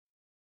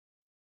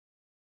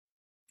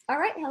All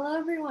right, hello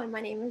everyone.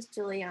 My name is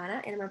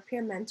Juliana and I'm a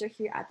peer mentor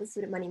here at the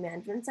Student Money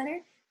Management Center.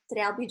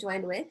 Today I'll be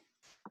joined with,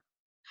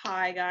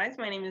 Hi guys,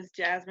 my name is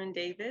Jasmine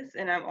Davis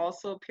and I'm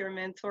also a peer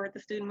mentor at the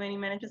Student Money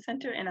Management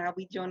Center and I'll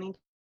be joining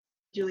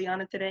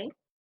Juliana today.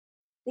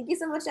 thank you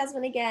so much,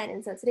 Jasmine, again.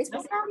 And so today's No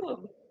presentation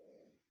problem.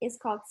 is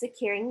called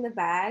Securing the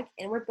Bag,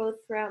 and we're both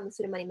from the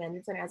Student Money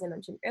Management Center, as I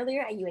mentioned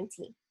earlier, at UNT.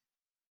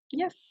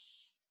 Yes.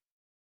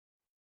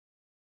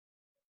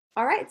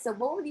 All right, so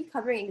what we'll be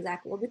covering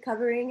exactly? We'll be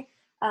covering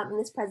in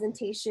this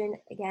presentation,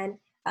 again,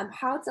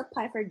 how to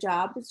apply for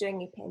jobs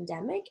during a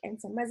pandemic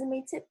and some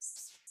resume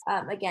tips.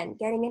 Again,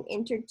 getting an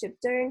internship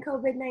during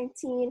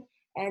COVID-19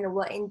 and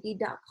what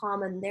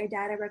Indeed.com and their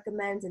data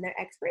recommends and their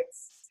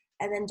experts.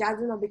 And then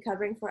Jasmine will be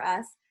covering for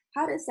us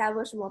how to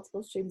establish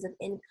multiple streams of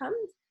income,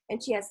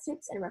 and she has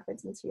tips and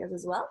reference materials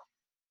as well.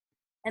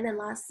 And then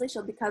lastly,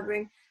 she'll be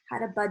covering how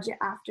to budget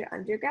after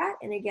undergrad,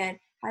 and again,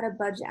 how to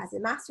budget as a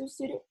master's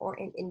student or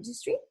in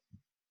industry.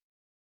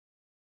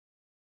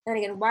 And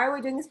again, why are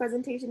we doing this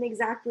presentation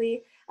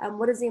exactly?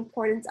 What is the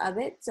importance of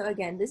it? So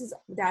again, this is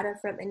data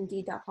from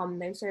Indeed.com,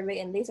 their survey,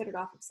 and they started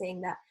off of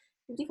saying that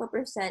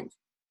 54%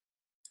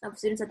 of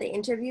students that they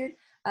interviewed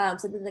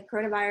said that the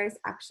coronavirus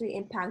actually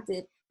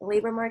impacted the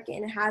labor market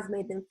and has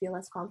made them feel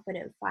less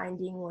confident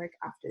finding work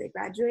after they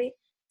graduate.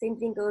 Same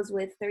thing goes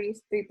with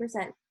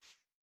 33%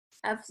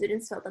 of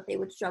students felt that they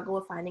would struggle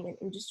with finding an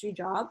industry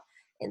job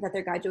and that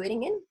they're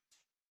graduating in.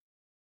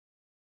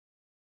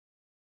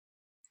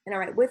 And all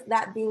right, with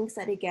that being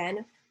said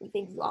again, we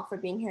thank you all for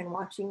being here and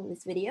watching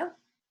this video.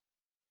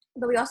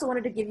 But we also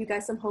wanted to give you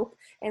guys some hope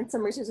and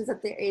some resources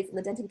that there is in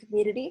the Denton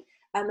community.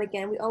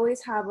 Again, we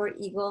always have our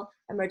Eagle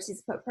Emergency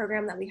Support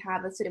Program that we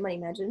have at Student Money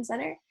Management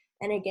Center.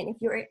 And again,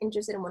 if you're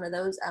interested in one of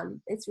those,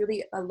 it's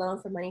really a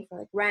loan for money for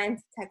like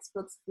rent,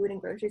 textbooks, food,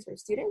 and groceries for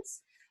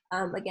students.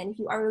 Again, if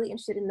you are really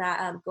interested in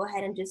that, go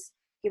ahead and just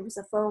give us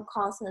a phone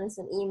call, send us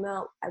an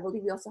email. I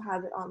believe we also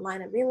have it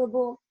online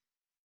available.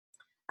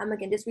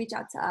 Again, just reach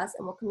out to us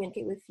and we'll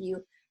communicate with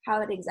you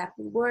how it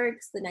exactly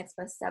works, the next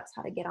best steps,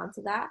 how to get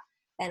onto that,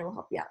 and we'll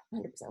help you out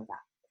 100% with that.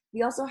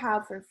 We also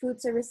have for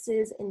food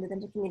services in the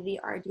Denton community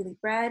our Daily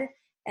Bread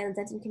and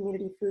Denton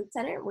Community Food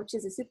Center, which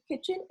is a soup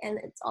kitchen, and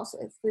it's also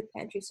a food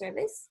pantry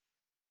service.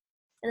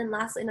 And then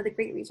lastly, another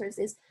great resource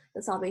is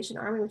the Salvation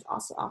Army, which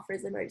also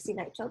offers emergency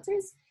night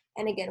shelters.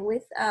 And again,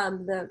 with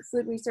the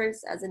food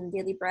resource, as in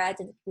Daily Bread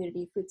and the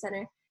Community Food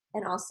Center,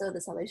 and also the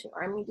Salvation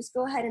Army, just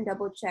go ahead and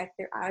double check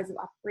their hours of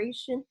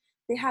operation.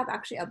 They have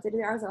actually updated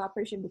their hours of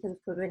operation because of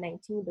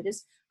COVID-19, but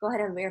just go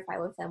ahead and verify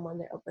with them when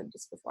they're open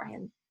just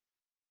beforehand.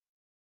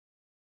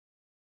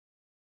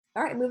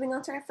 All right, moving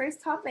on to our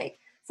first topic.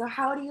 So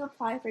how do you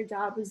apply for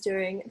jobs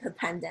during the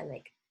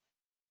pandemic?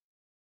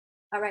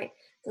 All right,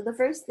 so the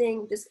first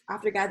thing, just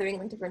after gathering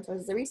like different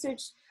sources of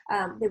research,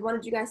 they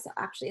wanted you guys to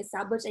actually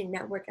establish a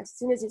network as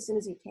soon as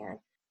you can.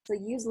 So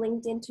use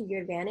LinkedIn to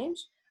your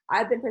advantage.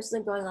 I've been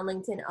personally going on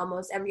LinkedIn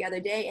almost every other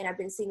day, and I've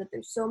been seeing that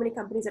there's so many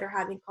companies that are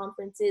having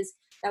conferences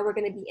that were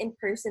going to be in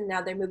person. Now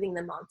they're moving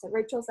them on to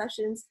virtual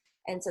sessions,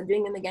 and so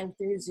doing them again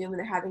through Zoom, and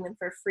they're having them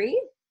for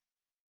free.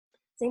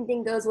 Same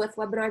thing goes with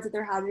webinars that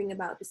they're having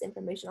about just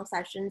informational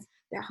sessions.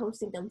 They're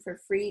hosting them for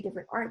free,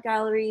 different art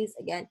galleries.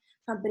 Again,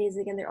 companies,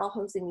 again, they're all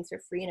hosting these for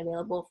free and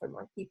available for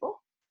more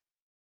people.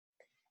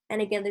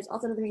 And again, there's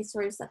also another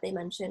resource that they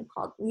mentioned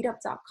called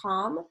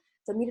meetup.com.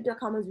 So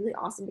meetup.com is really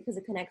awesome because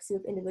it connects you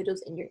with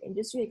individuals in your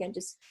industry. Again,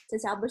 just to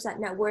establish that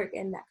network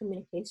and that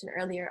communication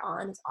earlier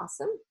on is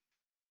awesome.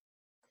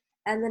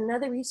 And then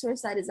another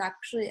resource that is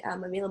actually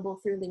available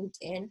through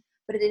LinkedIn,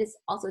 but it is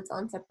also its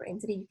own separate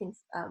entity you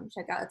can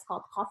check out. It's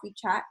called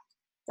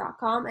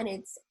coffeechat.com, and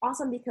it's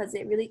awesome because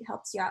it really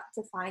helps you out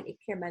to find a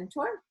peer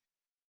mentor,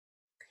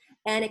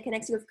 and it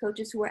connects you with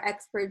coaches who are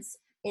experts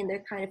in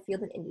their kind of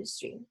field and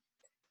industry.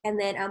 And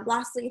then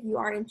lastly, if you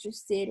are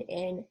interested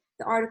in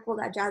the article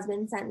that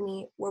Jasmine sent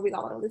me where we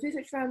got all this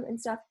research from and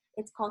stuff,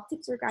 it's called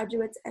Tips for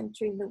Graduates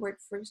Entering the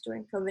Workforce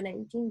During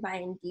COVID-19 by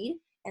Indeed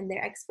and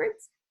their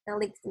experts, and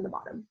links in the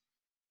bottom.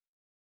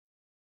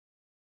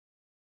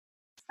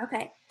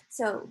 Okay,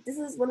 so this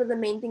is one of the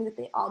main things that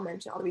they all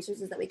mention, all the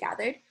resources that we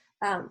gathered.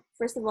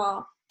 First of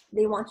all,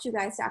 they want you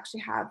guys to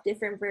actually have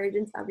different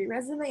versions of your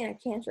resume, and I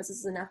can't stress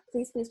this enough.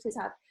 Please, please, please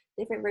have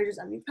different versions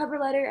of your cover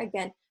letter.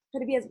 Again,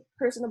 try to be as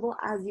personable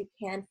as you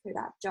can for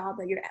that job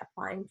that you're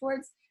applying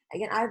towards.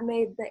 Again, I've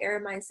made the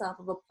error myself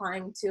of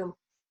applying to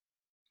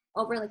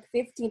over like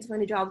 15 to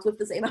 20 jobs with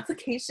the same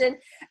application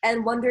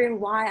and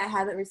wondering why I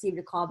haven't received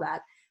a call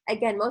back.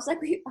 Again, most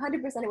likely 100%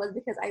 it was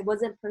because I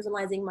wasn't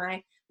personalizing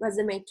my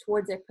resume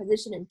towards their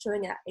position and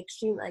showing that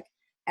extreme like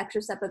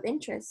extra step of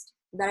interest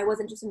that I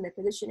was interested in their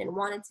position and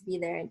wanted to be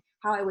there and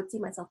how I would see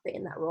myself fit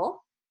in that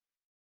role.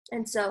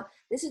 And so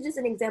this is just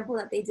an example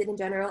that they did in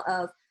general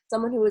of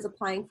someone who was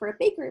applying for a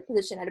bakery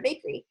position at a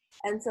bakery.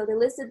 And so they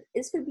listed,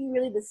 this could be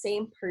really the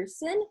same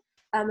person.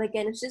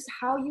 Again, it's just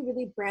how you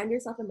really brand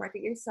yourself and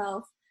market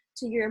yourself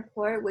to your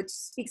employer, which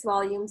speaks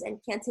volumes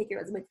and can take your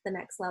resume to the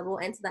next level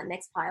and to that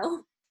next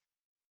pile.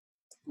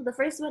 The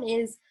first one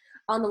is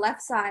on the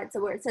left side,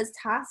 so where it says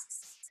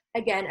tasks.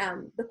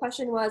 again, the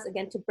question was,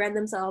 again, to brand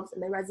themselves in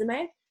their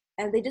resume,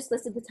 and they just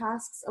listed the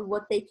tasks of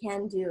what they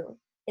can do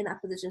in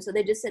that position. So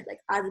they just said, like,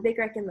 as a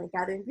baker, I can like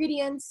gather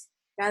ingredients,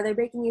 gather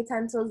baking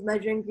utensils,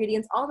 measure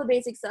ingredients, all the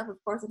basic stuff, of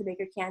course, that a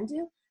baker can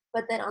do.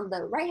 But then on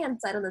the right hand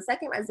side, on the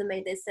second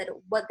resume, they said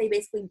what they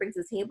basically bring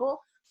to the table,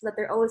 so that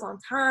they're always on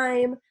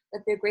time,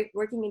 that they're great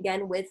working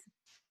again with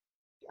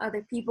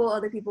other people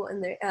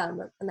in their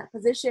in that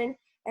position,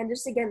 and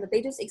just again that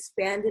they just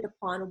expanded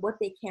upon what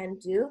they can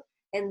do.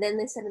 And then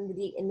they said in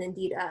the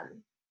Indeed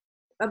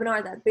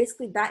webinar that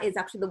basically that is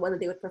actually the one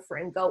that they would prefer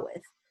and go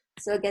with.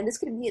 So again, this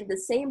could be the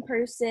same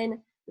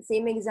person, the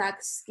same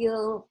exact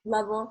skill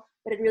level,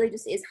 but it really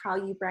just is how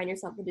you brand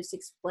yourself and just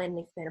explain and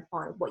expand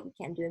upon what you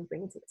can do and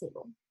bring to the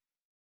table.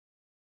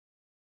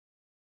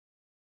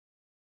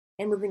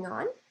 And moving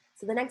on,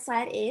 so the next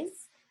slide is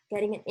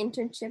getting an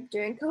internship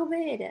during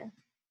COVID.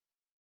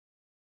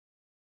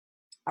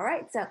 All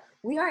right, so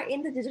we are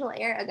in the digital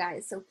era,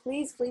 guys. So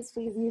please, please,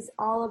 please use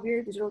all of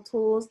your digital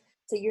tools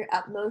to your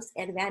utmost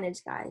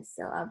advantage, guys.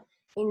 So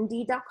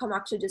Indeed.com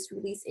actually just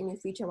released a new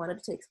feature I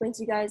wanted to explain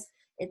to you guys.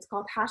 It's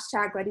called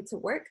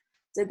 #ReadyToWork.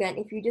 So again,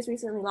 if you just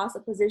recently lost a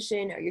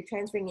position or you're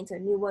transferring into a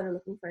new one or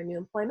looking for a new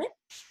employment,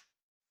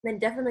 then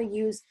definitely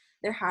use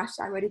their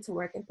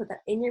 #ReadyToWork and put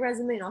that in your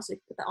resume and also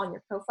put that on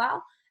your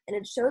profile. And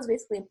it shows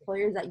basically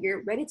employers that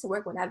you're ready to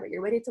work whenever.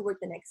 You're ready to work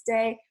the next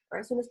day or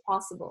as soon as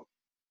possible.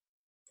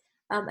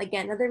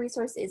 Again, another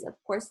resource is, of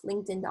course,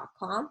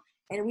 LinkedIn.com.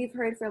 And we've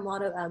heard from a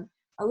lot of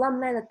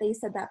alumni that they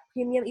said that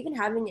premium, even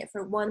having it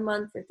for 1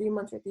 month, for 3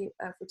 months, for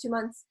 2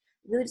 months,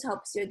 really just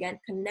helps you, again,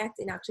 connect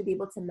and actually be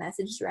able to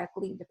message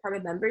directly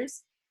department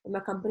members from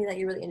a company that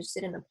you're really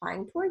interested in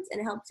applying towards.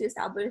 And it helps you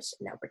establish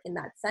a network in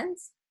that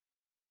sense.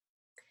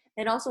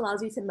 It also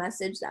allows you to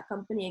message that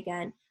company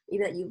again,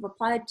 either that you've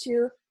applied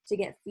to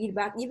get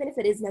feedback, even if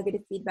it is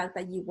negative feedback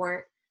that you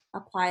weren't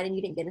applied and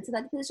you didn't get into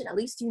that position. At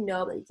least you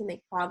know that you can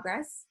make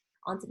progress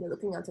onto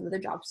looking onto another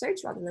job search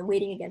rather than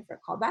waiting again for a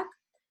callback.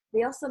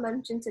 They also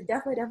mentioned to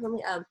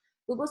definitely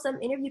Google some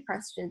interview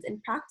questions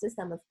and practice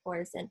them, of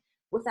course. And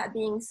with that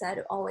being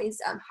said, always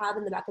have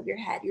in the back of your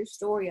head your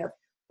story of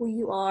who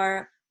you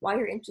are, why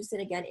you're interested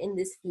again in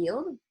this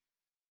field,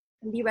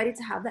 and be ready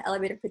to have the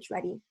elevator pitch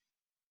ready.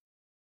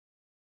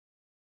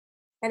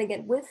 And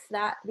again, with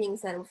that being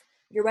said, with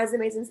your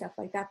resumes and stuff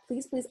like that,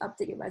 please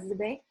update your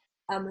resume.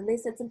 And they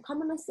said some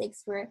common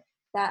mistakes for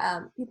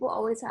that people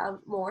always have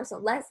more. So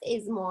less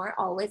is more,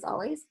 always.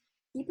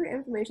 Keep your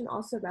information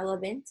also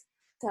relevant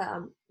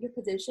to your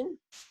position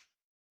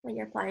that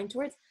you're applying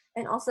towards.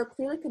 And also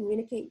clearly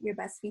communicate your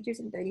best features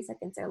in 30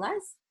 seconds or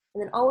less.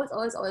 And then always,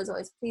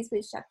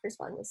 please check for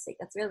spelling mistake.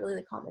 That's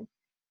really common.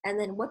 And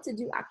then what to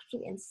do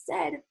actually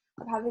instead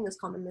of having those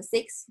common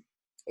mistakes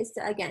is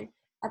to, again,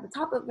 at the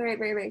top of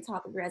very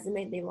top of your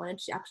resume, they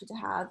wanted you actually to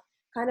have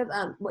kind of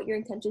what your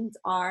intentions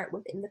are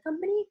within the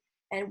company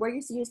and where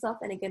you see yourself.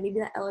 And again, maybe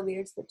that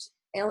elevator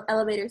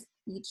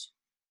speech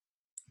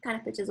kind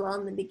of pitch as well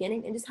in the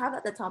beginning, and just have that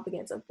at the top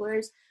again, so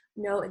employers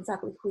know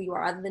exactly who you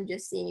are rather than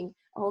just seeing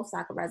a whole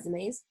stack of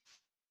resumes.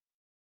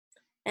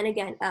 And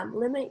again,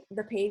 limit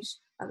the page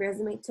of your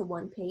resume to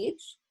 1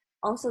 page.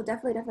 Also,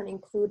 definitely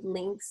include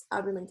links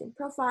of your LinkedIn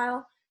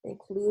profile.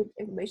 Include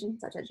information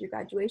such as your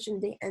graduation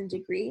date and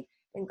degree.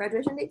 And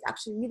graduation date is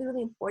actually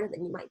really important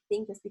than you might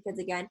think, just because,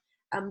 again,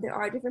 there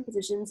are different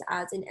positions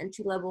as in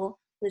entry-level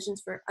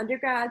positions for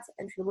undergrads,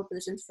 entry-level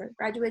positions for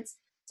graduates.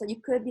 So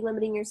you could be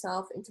limiting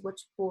yourself into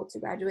which pool to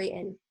graduate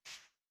and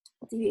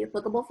to be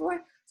applicable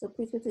for. So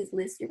please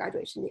list your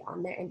graduation date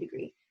on there and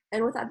degree.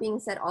 And with that being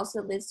said,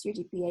 also list your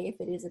GPA if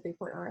it is a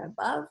 3.0 or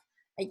above.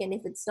 Again,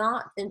 if it's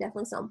not, then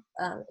definitely still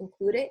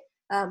include it.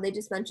 They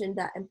just mentioned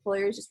that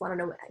employers just want to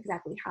know what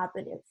exactly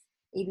happened. If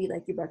maybe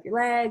like you broke your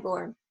leg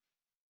or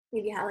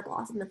maybe you had like a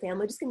loss in the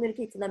family, just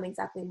communicate to them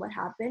exactly what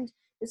happened,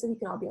 just so we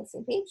can all be on the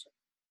same page.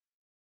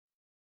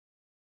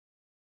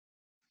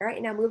 All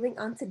right, now moving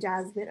on to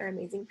Jasmine, our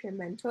amazing peer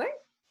mentor.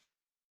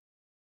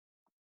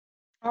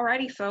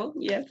 Alrighty, so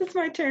yes, it's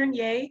my turn,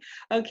 yay.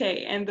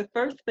 Okay, and the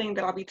first thing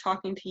that I'll be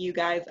talking to you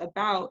guys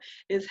about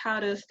is how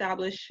to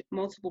establish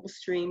multiple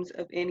streams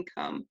of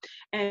income.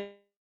 And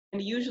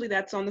usually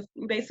that's on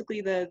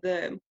basically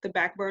the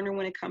back burner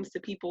when it comes to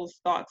people's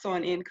thoughts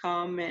on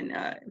income and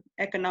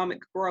economic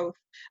growth.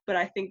 But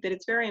I think that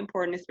it's very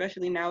important,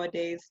 especially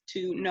nowadays,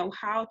 to know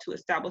how to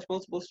establish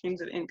multiple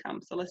streams of income.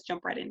 So let's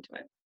jump right into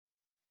it.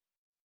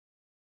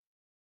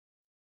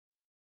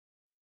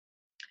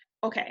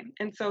 Okay,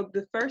 and so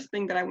the first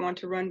thing that I want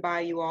to run by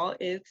you all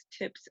is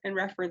tips and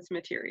reference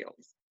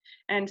materials.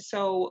 And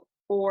so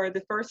for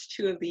the first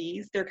 2 of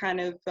these, they're kind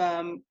of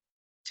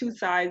 2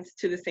 sides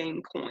to the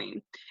same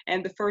coin.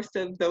 And the first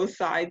of those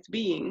sides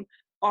being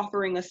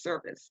offering a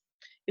service.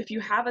 If you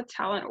have a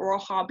talent or a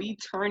hobby,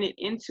 turn it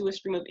into a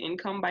stream of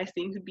income by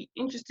seeing who'd be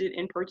interested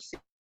in purchasing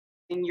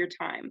your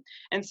time.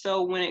 And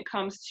so when it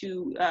comes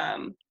to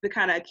the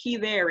kind of key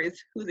there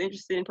is who's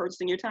interested in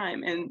purchasing your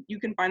time. And you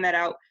can find that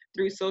out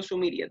through social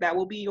media. That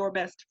will be your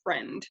best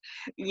friend.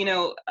 You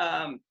know,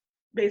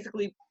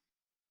 basically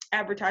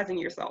advertising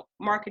yourself,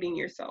 marketing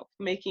yourself,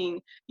 making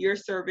your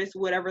service,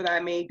 whatever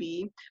that may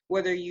be,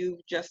 whether you've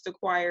just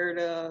acquired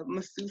a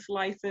masseuse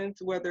license,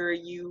 whether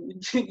you,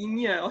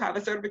 have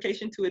a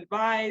certification to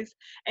advise,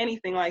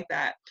 anything like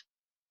that.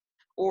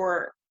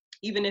 Or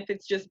even if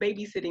it's just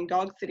babysitting,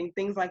 dog sitting,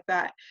 things like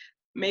that.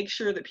 Make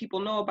sure that people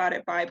know about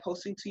it by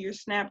posting to your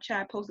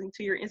Snapchat, posting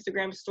to your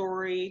Instagram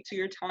story, to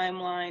your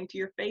timeline, to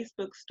your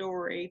Facebook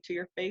story, to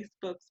your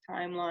Facebook's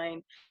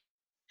timeline.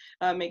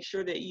 Make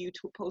sure that you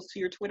post to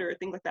your Twitter,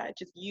 things like that.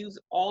 Just use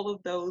all of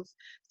those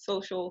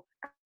social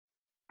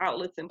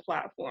outlets and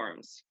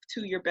platforms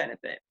to your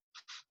benefit.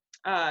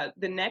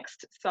 The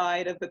next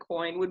side of the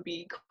coin would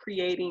be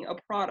creating a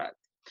product.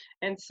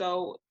 And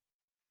so,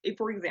 if,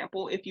 for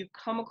example, if you've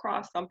come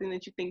across something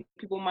that you think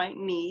people might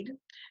need,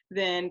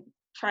 then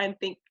try and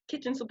think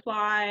kitchen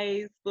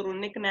supplies, little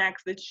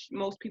knickknacks that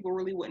most people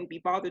really wouldn't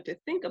be bothered to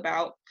think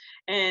about,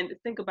 and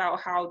think about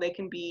how they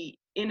can be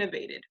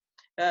innovated.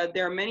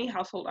 There are many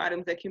household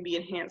items that can be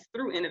enhanced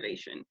through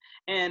innovation.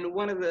 And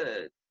one of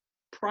the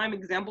prime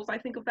examples I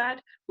think of that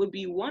would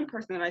be one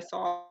person that I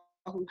saw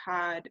who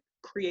had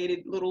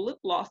created little lip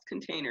gloss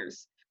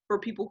containers for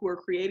people who are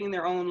creating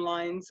their own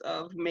lines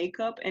of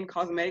makeup and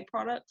cosmetic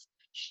products.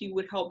 She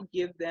would help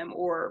give them,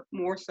 or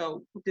more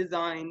so,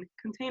 design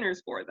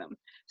containers for them.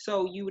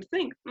 So you would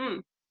think,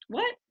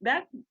 what?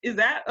 That is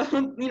that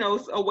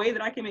a way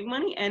that I can make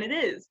money? And it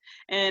is.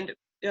 And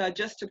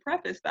just to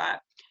preface that,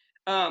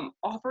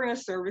 offering a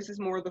service is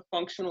more the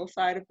functional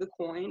side of the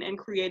coin, and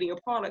creating a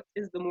product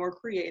is the more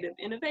creative,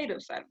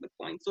 innovative side of the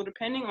coin. So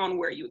depending on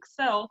where you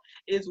excel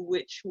is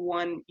which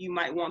one you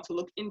might want to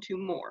look into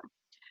more.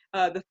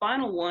 The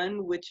final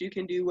one, which you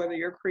can do whether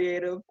you're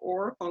creative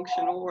or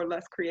functional or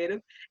less creative,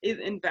 is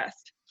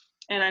invest.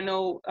 And I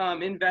know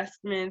invest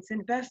in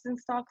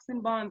stocks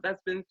and bonds,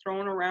 that's been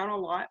thrown around a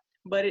lot,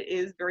 but it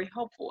is very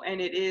helpful. And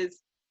it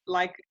is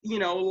like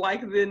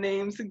the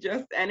name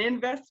suggests, an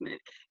investment.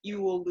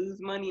 You will lose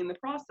money in the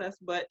process,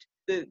 but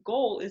the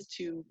goal is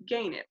to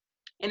gain it.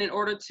 And in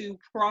order to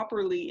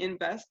properly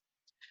invest,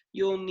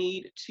 you'll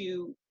need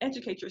to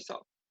educate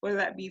yourself, whether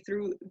that be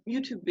through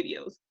YouTube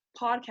videos,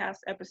 podcast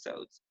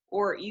episodes,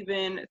 or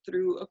even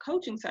through a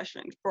coaching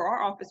session. For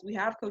our office, we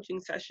have coaching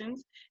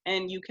sessions,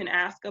 and you can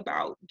ask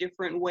about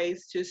different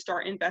ways to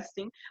start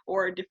investing,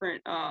 or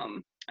different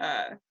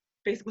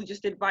basically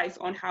just advice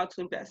on how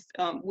to invest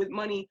with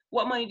money.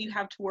 What money do you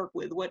have to work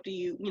with? What do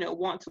you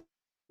want to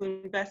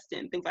invest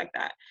in? Things like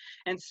that.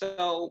 And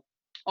so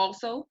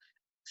also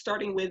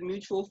starting with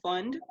mutual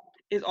fund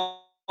is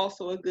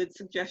also a good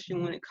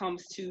suggestion when it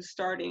comes to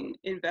starting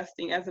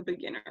investing as a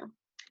beginner.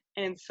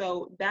 And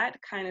so that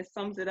kind of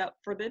sums it up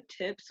for the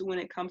tips when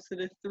it comes to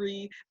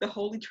the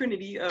holy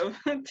trinity of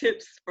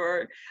tips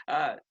for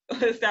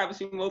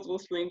establishing multiple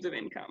streams of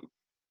income.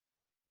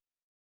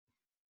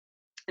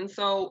 And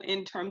so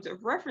in terms of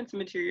reference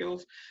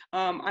materials,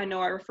 I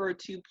know I referred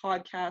to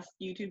podcasts,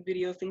 YouTube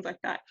videos, things like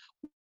that.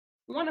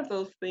 One of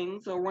those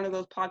things, or one of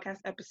those podcast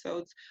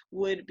episodes,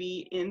 would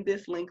be in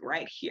this link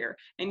right here.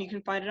 And you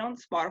can find it on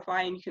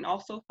Spotify, and you can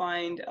also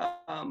find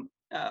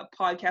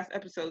podcast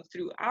episodes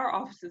through our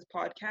office's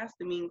podcast,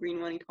 the Mean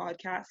Green Money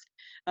podcast,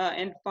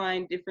 and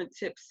find different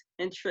tips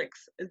and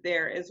tricks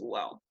there as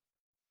well.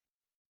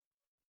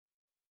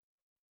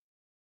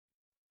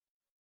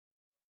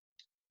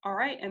 All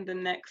right, and the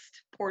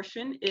next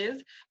portion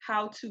is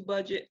how to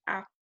budget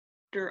after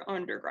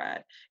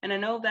undergrad. And I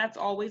know that's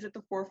always at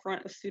the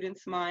forefront of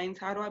students' minds.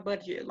 How do I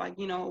budget? Like,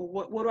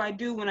 what do I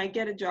do when I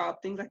get a job?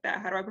 Things like that.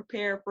 How do I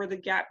prepare for the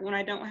gap when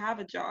I don't have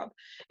a job?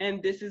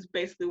 And this is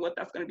basically what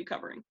that's going to be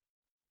covering.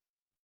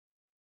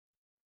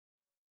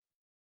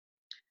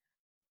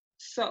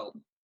 So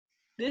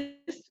this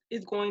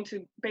is going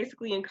to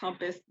basically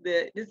encompass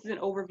this is an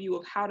overview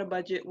of how to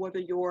budget, whether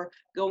you're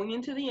going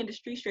into the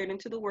industry, straight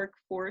into the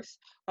workforce,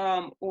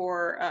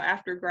 or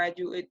after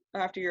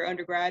your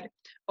undergrad,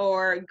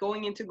 or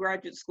going into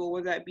graduate school,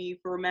 whether that be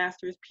for a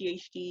master's,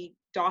 PhD,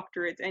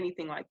 doctorates,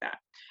 anything like that.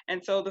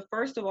 And so the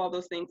first of all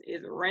those things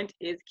is rent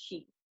is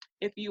key.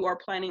 If you are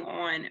planning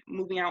on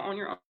moving out on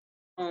your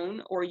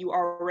own, or you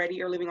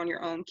already are living on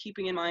your own,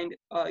 keeping in mind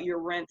your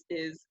rent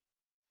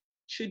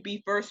should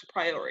be first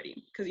priority,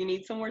 because you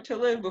need somewhere to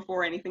live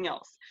before anything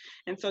else.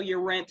 And so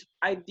your rent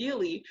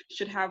ideally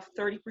should have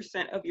 30%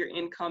 of your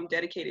income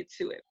dedicated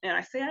to it. And I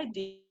say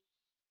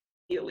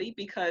ideally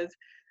because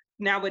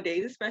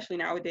nowadays, especially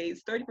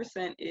nowadays,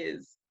 30%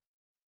 is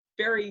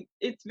very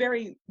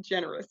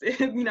generous.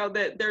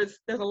 That there's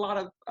a lot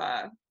of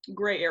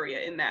gray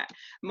area in that.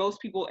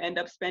 Most people end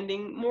up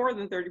spending more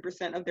than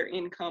 30% of their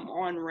income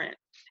on rent,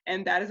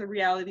 and that is a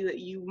reality that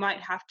you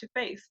might have to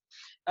face.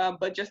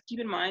 But just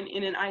keep in mind,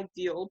 in an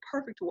ideal,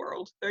 perfect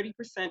world, 30%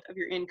 of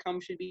your income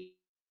should be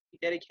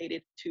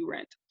dedicated to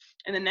rent.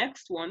 And the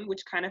next one,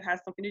 which kind of has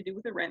something to do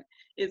with the rent,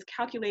 is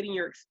calculating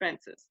your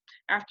expenses.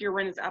 After your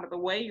rent is out of the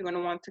way, you're going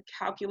to want to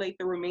calculate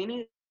the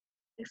remaining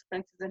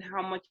expenses and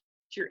how much of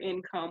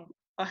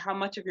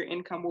your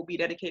income will be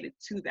dedicated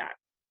to that.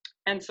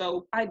 And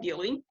so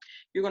ideally,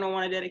 you're going to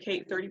want to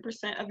dedicate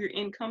 30% of your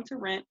income to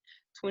rent,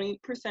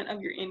 20%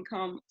 of your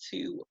income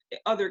to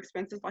other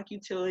expenses like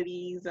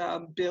utilities,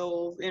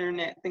 bills,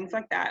 internet, things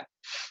like that.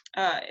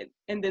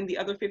 And then the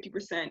other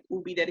 50%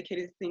 will be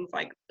dedicated to things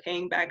like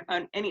paying back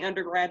on any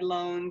undergrad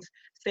loans,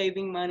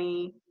 saving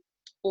money,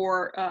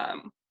 or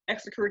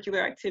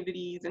extracurricular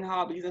activities and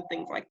hobbies and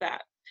things like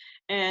that.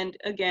 And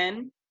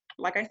again,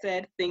 like I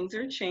said, things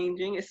are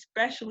changing,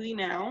 especially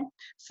now.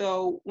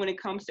 So when it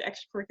comes to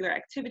extracurricular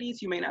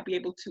activities, you may not be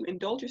able to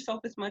indulge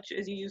yourself as much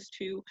as you used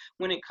to.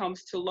 When it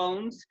comes to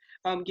loans,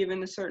 given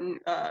the certain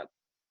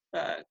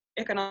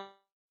economic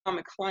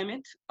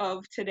climate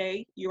of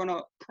today, you're going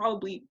to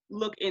probably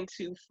look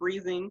into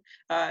freezing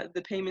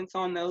the payments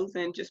on those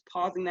and just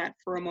pausing that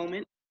for a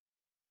moment.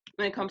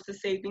 When it comes to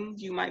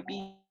savings, you might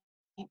be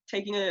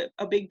taking a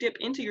big dip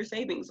into your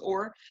savings,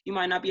 or you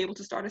might not be able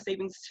to start a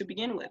savings to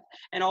begin with.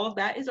 And all of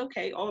that is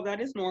okay. All of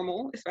that is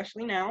normal,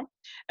 especially now.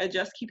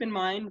 Just keep in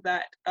mind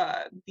that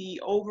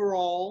the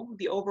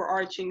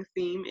overarching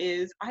theme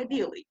is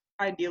ideally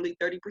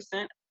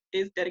 30%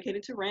 is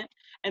dedicated to rent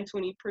and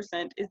 20%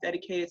 is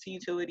dedicated to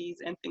utilities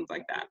and things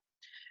like that.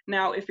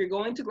 Now, if you're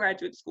going to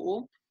graduate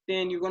school,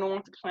 then you're going to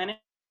want to plan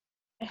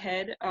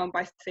ahead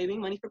by saving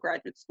money for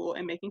graduate school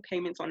and making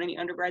payments on any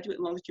undergraduate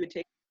loans you had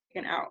taken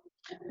out,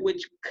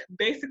 which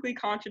basically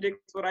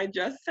contradicts what I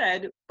just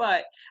said.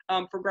 But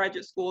for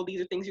graduate school,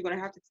 these are things you're going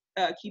to have to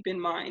keep in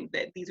mind,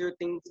 that these are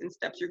things and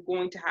steps you're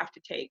going to have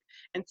to take.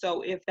 And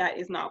so if that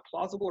is not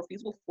plausible or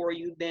feasible for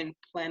you, then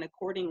plan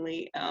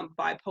accordingly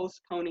by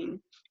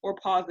postponing or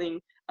pausing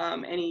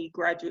any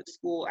graduate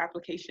school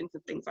applications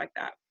and things like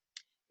that.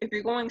 If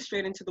you're going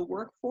straight into the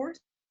workforce,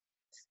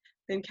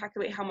 then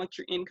calculate how much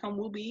your income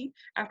will be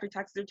after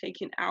taxes are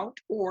taken out,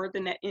 or the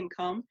net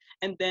income.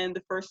 And then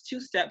the first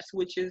two steps,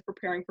 which is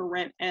preparing for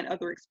rent and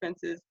other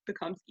expenses,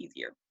 becomes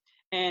easier.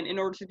 And in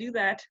order to do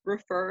that,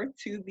 refer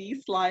to the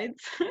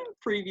slides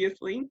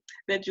previously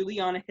that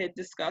Juliana had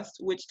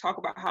discussed, which talk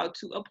about how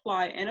to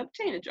apply and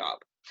obtain a job.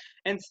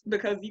 And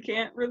because you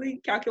can't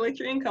really calculate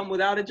your income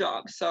without a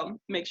job. So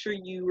make sure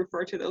you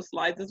refer to those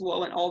slides as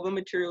well, and all the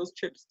materials,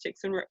 tips,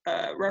 tricks, and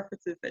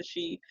references that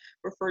she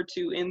referred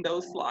to in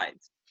those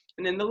slides.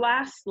 And then the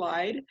last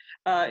slide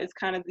is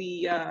kind of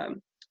the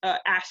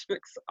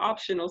asterisk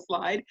optional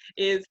slide,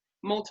 is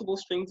multiple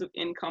streams of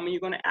income. And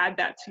you're going to add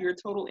that to your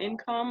total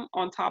income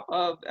on top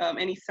of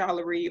any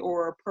salary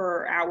or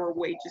per hour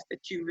wages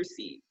that you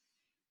receive.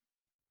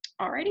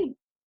 Alrighty.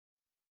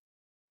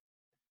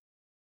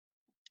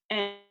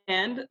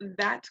 And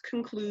that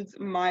concludes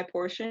my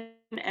portion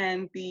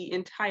and the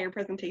entire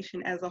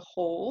presentation as a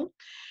whole.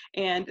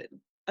 And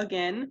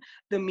again,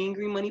 the Mean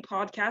Green Money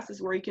podcast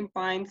is where you can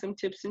find some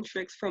tips and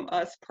tricks from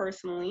us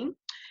personally.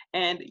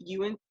 And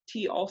UNT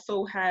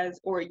also has,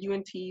 or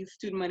UNT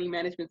Student Money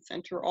Management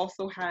Center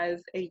also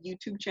has a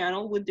YouTube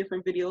channel with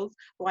different videos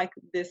like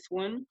this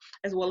one,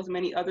 as well as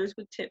many others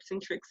with tips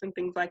and tricks and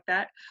things like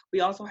that. We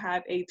also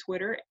have a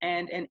Twitter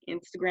and an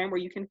Instagram where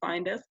you can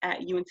find us at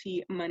UNT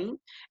Money.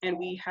 And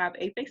we have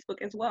a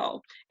Facebook as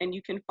well. And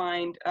you can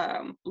find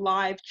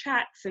live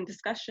chats and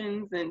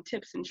discussions and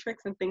tips and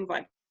tricks and things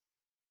like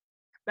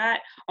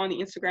that on the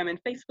Instagram and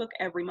Facebook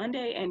every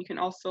Monday. And you can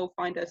also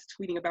find us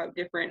tweeting about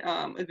different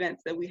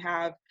events that we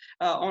have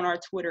on our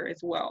Twitter as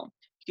well.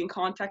 You can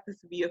contact us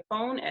via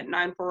phone at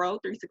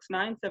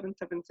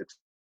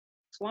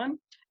 940-369-7761,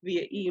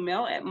 via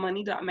email at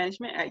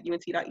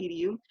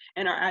money.management@unt.edu,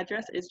 and our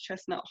address is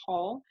Chestnut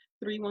Hall,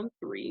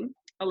 313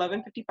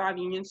 1155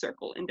 Union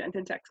Circle in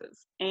Denton,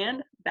 Texas.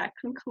 And that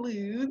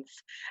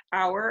concludes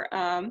our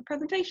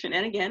presentation.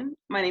 And again,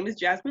 my name is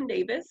Jasmine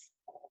Davis.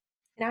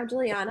 And I'm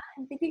Juliana.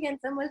 And thank you again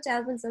so much,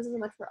 Jasmine, so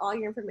much for all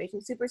your information.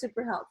 Super,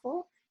 super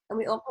helpful. And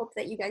we all hope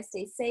that you guys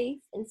stay safe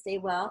and stay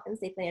well and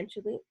stay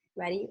financially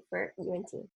ready for UNT.